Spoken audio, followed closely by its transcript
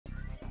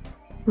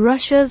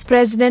Russia's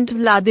President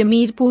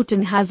Vladimir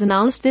Putin has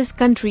announced this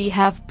country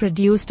have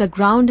produced a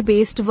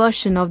ground-based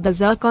version of the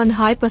Zircon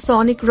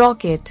hypersonic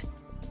rocket.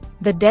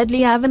 The deadly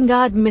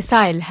Avangard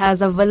missile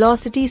has a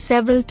velocity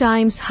several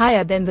times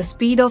higher than the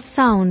speed of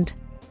sound.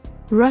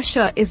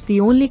 Russia is the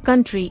only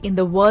country in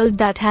the world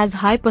that has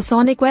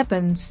hypersonic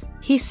weapons,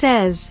 he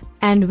says,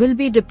 and will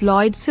be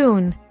deployed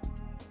soon.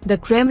 The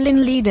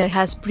Kremlin leader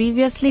has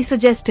previously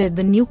suggested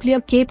the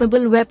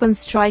nuclear-capable weapon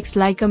strikes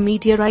like a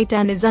meteorite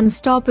and is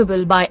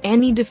unstoppable by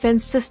any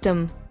defense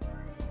system.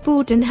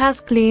 Putin has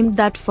claimed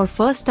that for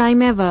first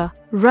time ever,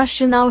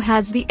 Russia now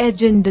has the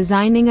edge in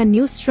designing a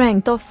new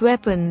strength of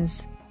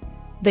weapons.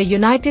 The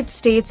United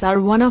States are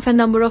one of a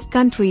number of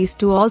countries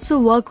to also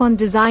work on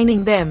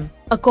designing them,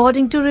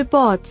 according to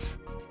reports.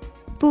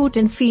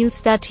 Putin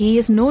feels that he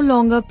is no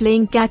longer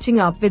playing catching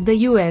up with the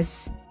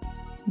US.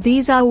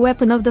 These are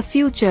weapons of the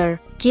future,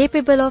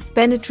 capable of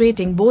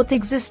penetrating both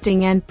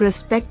existing and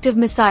prospective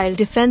missile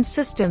defense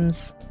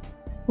systems.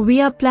 We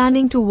are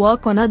planning to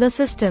work on other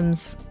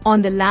systems,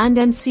 on the land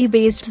and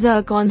sea-based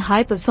Zircon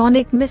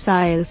hypersonic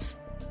missiles.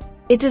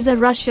 It is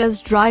Russia's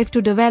drive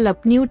to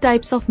develop new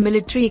types of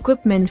military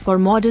equipment for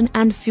modern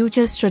and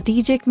future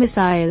strategic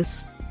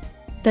missiles.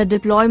 The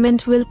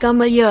deployment will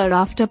come a year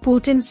after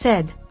Putin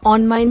said,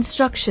 "On my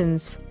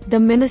instructions, the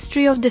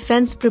Ministry of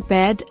Defense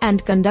prepared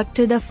and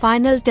conducted a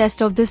final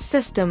test of this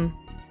system.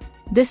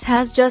 This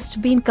has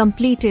just been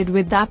completed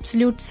with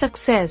absolute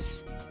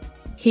success."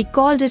 He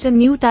called it a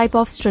new type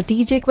of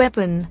strategic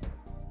weapon.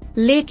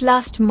 Late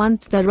last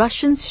month, the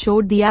Russians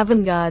showed the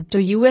Avangard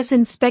to US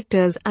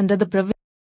inspectors under the